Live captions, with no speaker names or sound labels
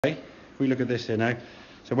Okay, if we look at this here now,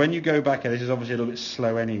 so when you go back here, this is obviously a little bit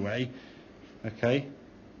slow anyway. Okay,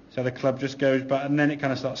 so the club just goes back and then it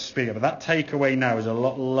kind of starts speeding up. But that takeaway now is a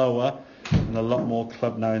lot lower and a lot more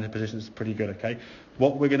club now in the position. It's pretty good. Okay,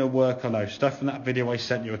 what we're going to work on now, stuff from that video I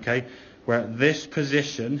sent you. Okay, where at this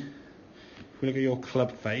position, if we look at your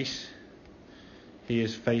club face, he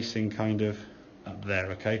is facing kind of up there.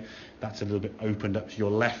 Okay, that's a little bit opened up, so your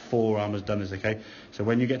left forearm has done this. Okay, so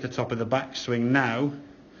when you get to the top of the backswing now,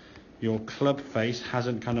 your club face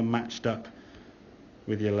hasn't kind of matched up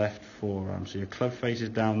with your left forearm. So your club face is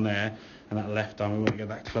down there, and that left arm, we want to get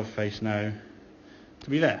that club face now to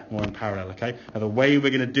be there, more in parallel, okay? Now the way we're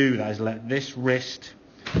going to do that is let this wrist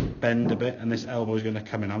bend a bit, and this elbow is going to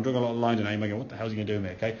come in. I'm drawing a lot of lines now, you might go, what the hell is he going to do with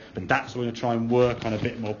me, okay? But that's what we're going to try and work on a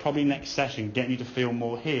bit more. Probably next session, getting you to feel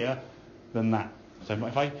more here than that. So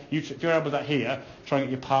if your elbow's at here, try and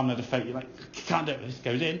get your palm there to fake, you're like, you can't do it, this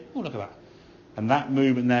goes in, oh look at that. And that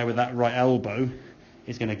movement there with that right elbow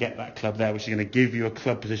is going to get that club there, which is going to give you a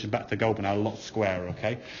club position back to goal, but now a lot squarer,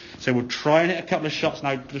 okay? So we'll try and hit a couple of shots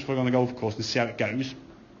now just before we go on the golf course and see how it goes,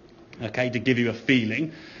 okay, to give you a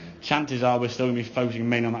feeling. Chances are we're still going to be focusing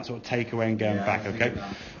mainly on that sort of takeaway and going back, okay?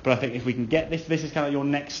 But I think if we can get this is kind of your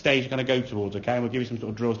next stage you're going to go towards, okay? And we'll give you some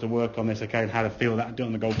sort of drills to work on this, okay, and how to feel that. Do it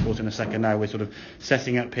on the golf course in a second now. We're sort of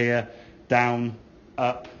setting up here, down,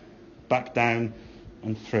 up, back down,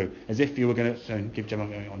 and through, as if you were going to give Gemma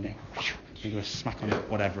on there, you're going to smack on it,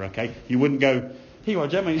 whatever, okay? You wouldn't go, here you are,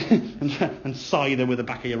 Gemma, and side her with the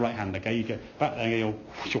back of your right hand, okay? You go back there and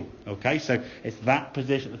you'll, okay? So it's that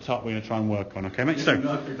position at the top we're going to try and work on, okay, mate? So,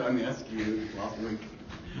 not every time they ask you last week.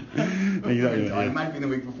 Exactly. It might have been the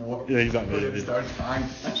week before. Yeah, exactly. But it started fine.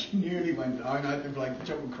 And she nearly went down. I had to like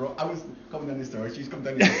jump across. I was coming down the stairs. She's coming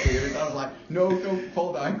down the stairs. I was like, no, don't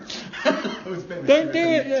fall down. Don't do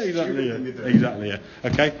it. Yeah, exactly. Yeah. Exactly. Yeah.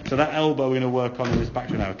 Okay. So that elbow we're going to work on in this back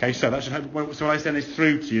now. Okay. So that should have, so I send this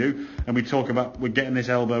through to you, and we talk about we're getting this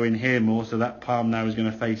elbow in here more, so that palm now is going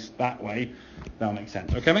to face that way. That'll make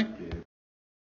sense. Okay, mate. Yeah.